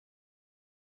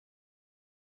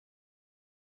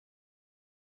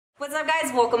What's up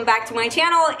guys, welcome back to my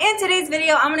channel. In today's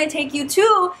video I'm going to take you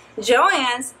to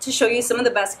Joann's to show you some of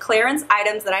the best clearance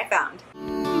items that I found.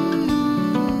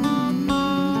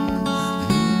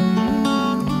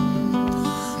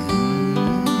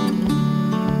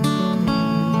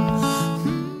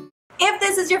 If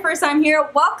this is your first time here,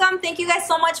 welcome. Thank you guys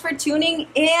so much for tuning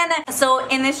in. So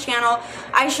in this channel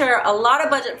I share a lot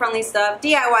of budget friendly stuff,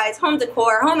 DIYs, home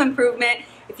decor, home improvement.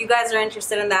 If you guys are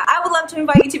interested in that, I would love to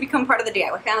invite you to become part of the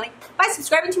DIY family by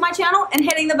subscribing to my channel and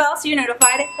hitting the bell so you're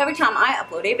notified every time I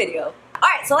upload a video.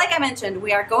 Alright, so like I mentioned,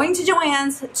 we are going to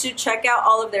Joann's to check out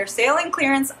all of their sale and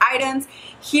clearance items.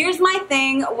 Here's my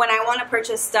thing when I want to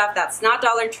purchase stuff that's not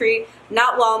Dollar Tree,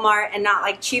 not Walmart, and not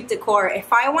like cheap decor.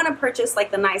 If I want to purchase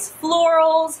like the nice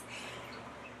florals,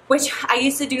 which I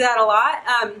used to do that a lot,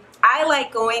 I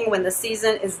like going when the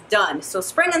season is done. So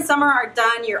spring and summer are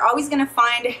done. You're always going to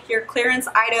find your clearance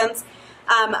items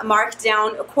marked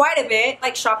down quite a bit,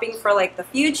 like shopping for like the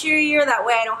future year. That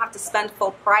way I don't have to spend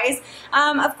full price.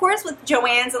 Of course with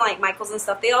Joann's and like Michael's and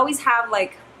stuff, they always have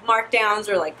like markdowns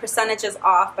or like percentages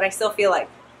off, but I still feel like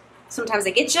sometimes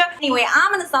they get you. Anyway,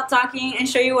 I'm going to stop talking and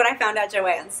show you what I found at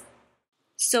Joann's.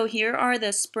 So here are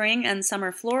the spring and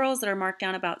summer florals that are marked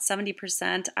down about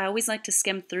 70%. I always like to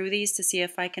skim through these to see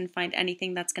if I can find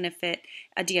anything that's going to fit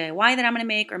a DIY that I'm going to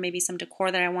make or maybe some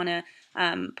decor that I want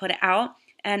to put out.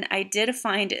 And I did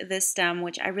find this stem,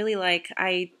 which I really like.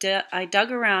 I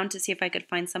dug around to see if I could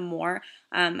find some more,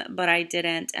 but I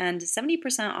didn't. And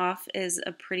 70% off is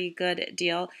a pretty good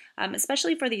deal,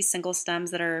 especially for these single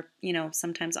stems that are, you know,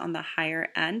 sometimes on the higher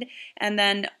end. And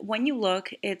then when you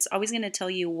look, it's always going to tell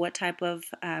you what type of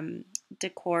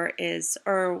decor is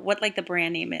or what like the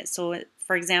brand name is. So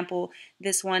for example,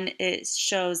 this one, it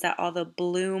shows that all the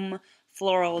bloom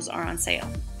florals are on sale.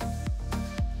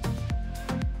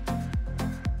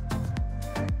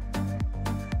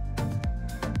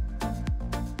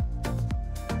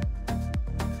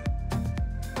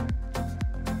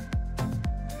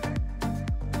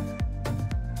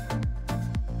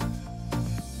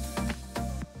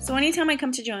 So anytime I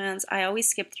come to Joann's, I always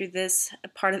skip through this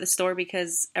part of the store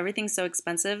because everything's so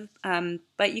expensive.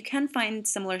 But you can find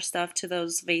similar stuff to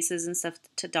those vases and stuff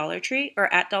to Dollar Tree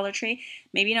or at Dollar Tree.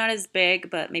 Maybe not as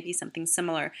big, but maybe something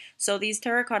similar. So these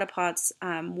terracotta pots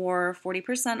were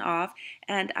 40% off,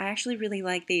 and I actually really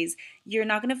like these. You're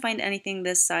not going to find anything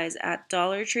this size at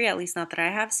Dollar Tree, at least not that I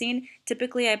have seen.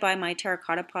 Typically, I buy my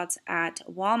terracotta pots at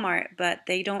Walmart, but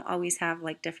they don't always have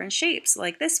like different shapes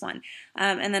like this one.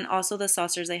 And then also the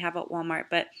saucers they have at Walmart,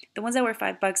 but the ones that were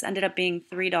 $5 ended up being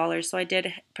 $3, so I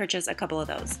did purchase a couple of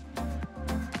those.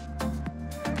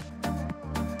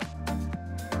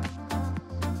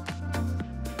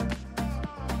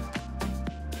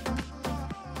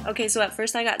 Okay, so at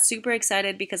first I got super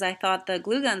excited because I thought the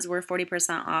glue guns were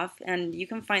 40% off, and you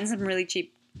can find some really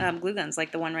cheap glue guns,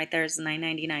 like the one right there is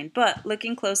 $9.99. But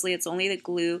looking closely, it's only the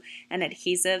glue and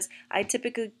adhesives. I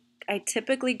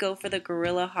typically go for the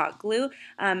Gorilla Hot Glue,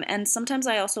 and sometimes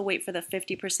I also wait for the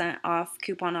 50% off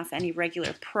coupon off any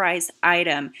regular price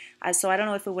item. So I don't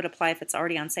know if it would apply if it's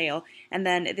already on sale. And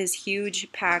then this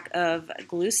huge pack of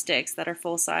glue sticks that are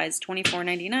full size,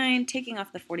 $24.99, taking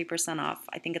off the 40% off.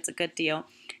 I think it's a good deal.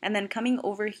 And then coming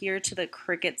over here to the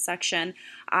Cricut section,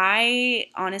 I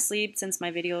honestly, since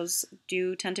my videos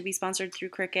do tend to be sponsored through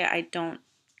Cricut, I don't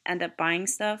end up buying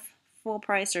stuff full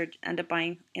price or end up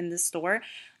buying in the store.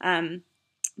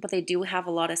 But they do have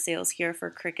a lot of sales here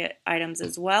for Cricut items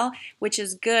as well, which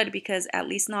is good because at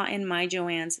least not in my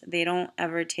Joann's, they don't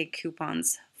ever take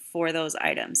coupons for those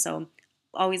items. So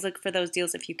always look for those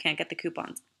deals if you can't get the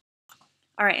coupons.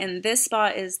 Alright, and this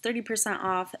spot is 30%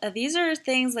 off. These are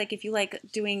things like if you like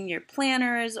doing your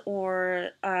planners or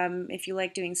if you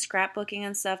like doing scrapbooking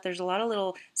and stuff, there's a lot of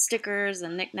little stickers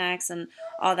and knickknacks and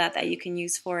all that you can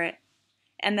use for it.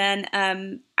 And then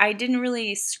I didn't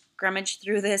really scrummage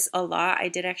through this a lot. I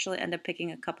did actually end up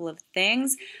picking a couple of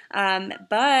things.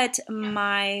 But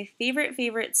my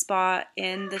favorite spot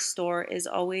in the store is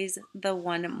always the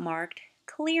one marked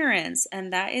clearance,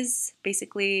 and that is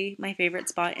basically my favorite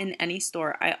spot in any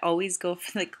store. I always go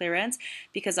for the clearance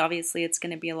because obviously it's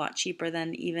going to be a lot cheaper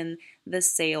than even the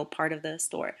sale part of the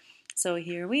store. So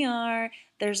here we are.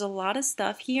 There's a lot of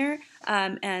stuff here,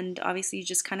 and obviously you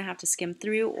just kind of have to skim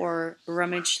through or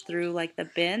rummage through like the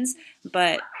bins,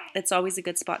 but it's always a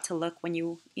good spot to look when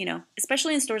you know,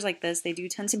 especially in stores like this, they do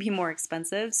tend to be more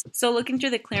expensive. So looking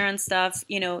through the clearance stuff,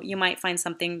 you know, you might find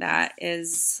something that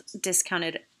is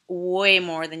discounted way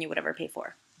more than you would ever pay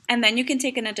for. And then you can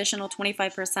take an additional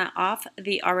 25% off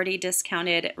the already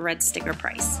discounted red sticker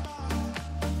price.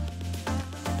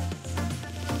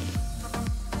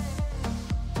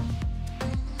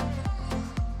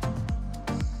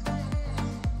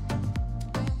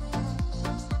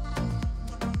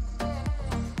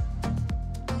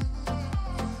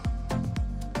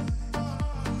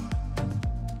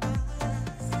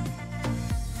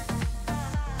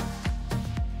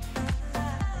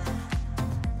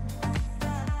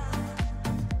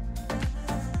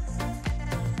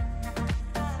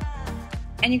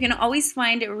 And you can always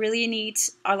find really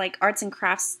neat like arts and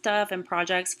crafts stuff and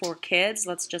projects for kids.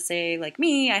 Let's just say like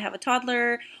me, I have a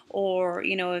toddler, or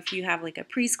you know, if you have like a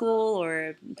preschool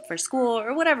or for school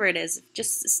or whatever it is,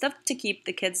 just stuff to keep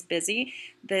the kids busy.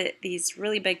 These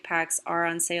really big packs are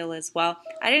on sale as well.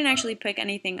 I didn't actually pick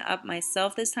anything up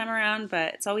myself this time around,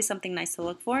 but it's always something nice to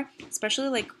look for, especially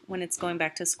like when it's going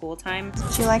back to school time.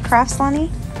 Do you like crafts, Lonnie?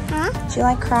 Huh? Do you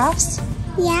like crafts?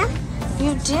 Yeah.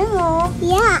 You do?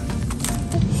 Yeah.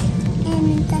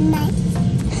 And the night.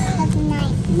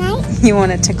 You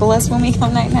want to tickle us when we go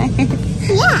night-night?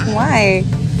 Yeah. Why?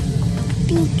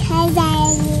 Because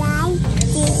I like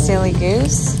it. Silly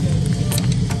goose.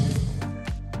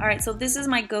 Alright, so this is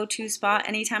my go-to spot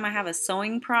anytime I have a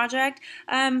sewing project.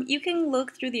 You can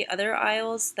look through the other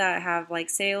aisles that have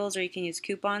like sales, or you can use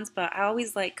coupons, but I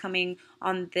always like coming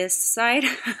on this side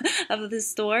of the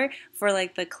store for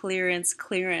like the clearance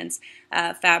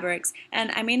fabrics.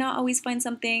 And I may not always find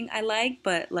something I like,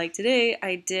 but like today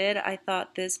I did. I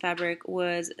thought this fabric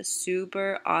was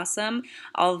super awesome,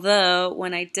 although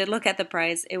when I did look at the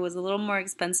price, it was a little more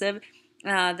expensive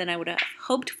than I would have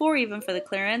hoped for, even for the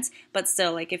clearance. But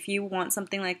still, like if you want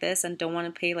something like this and don't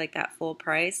want to pay like that full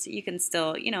price, you can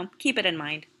still, you know, keep it in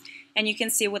mind. And you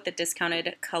can see what the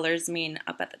discounted colors mean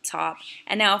up at the top.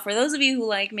 And now for those of you who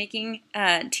like making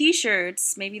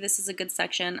t-shirts, maybe this is a good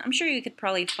section. I'm sure you could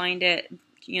probably find it,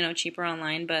 you know, cheaper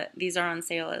online, but these are on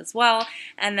sale as well.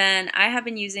 And then I have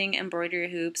been using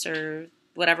embroidery hoops, or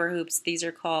whatever hoops these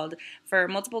are called, for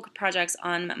multiple projects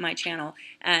on my channel.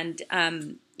 And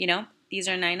you know, these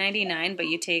are $9.99, but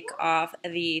you take off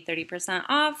the 30%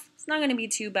 off. It's not going to be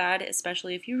too bad,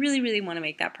 especially if you really want to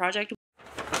make that project.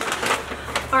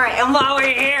 Alright, and while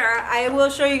we're here, I will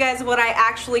show you guys what I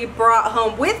actually brought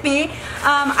home with me.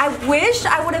 I wish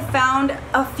I would have found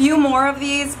a few more of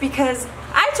these, because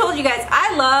I told you guys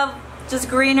I love just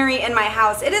greenery in my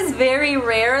house. It is very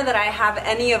rare that I have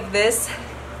any of this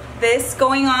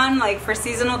going on, like for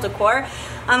seasonal decor,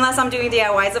 unless I'm doing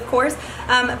DIYs, of course.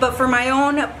 But for my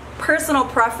own personal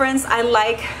preference, I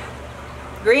like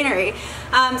greenery.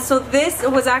 So this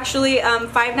was actually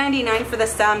 $5.99 for the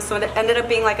stem, so it ended up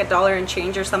being like $1 and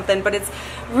change or something, but it's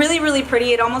really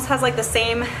pretty. It almost has like the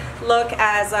same look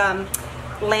as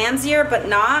lamb's ear, but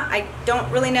not. I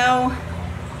don't really know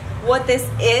what this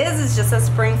is. It's just a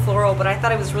spring floral, but I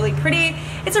thought it was really pretty.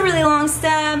 It's a really long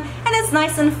stem and it's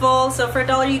nice and full, so for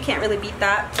 $1 you can't really beat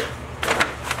that.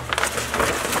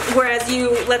 Whereas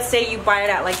let's say you buy it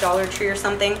at like Dollar Tree or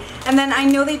something. And then I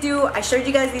know they do, I showed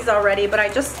you guys these already, but I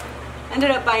just ended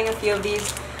up buying a few of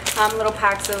these little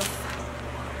packs of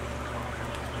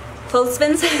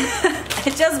clothespins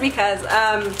just because.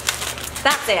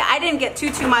 That's it. I didn't get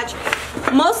too much.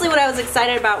 Mostly what I was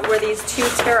excited about were these 2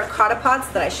 terracotta pots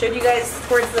that I showed you guys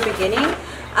towards the beginning.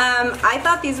 I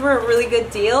thought these were a really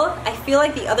good deal. I feel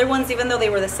like the other ones, even though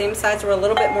they were the same size, were a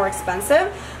little bit more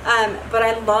expensive. But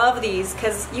I love these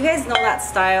because you guys know that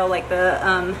style, like the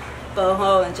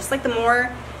boho and just like the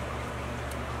more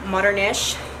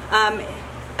modern-ish.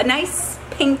 A nice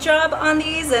paint job on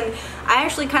these, and I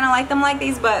actually kind of like them like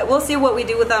these, but we'll see what we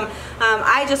do with them.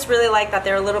 I just really like that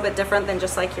they're a little bit different than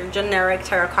just like your generic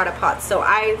terracotta pots, so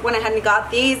I went ahead and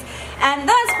got these, and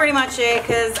that's pretty much it,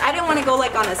 because I didn't want to go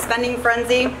like on a spending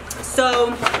frenzy. So,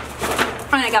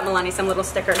 and I got Milani some little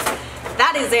stickers.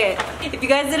 That is it. If you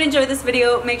guys did enjoy this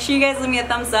video, make sure you guys leave me a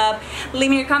thumbs up,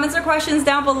 leave me your comments or questions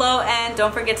down below, and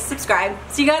don't forget to subscribe.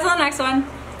 See you guys on the next one.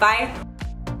 Bye.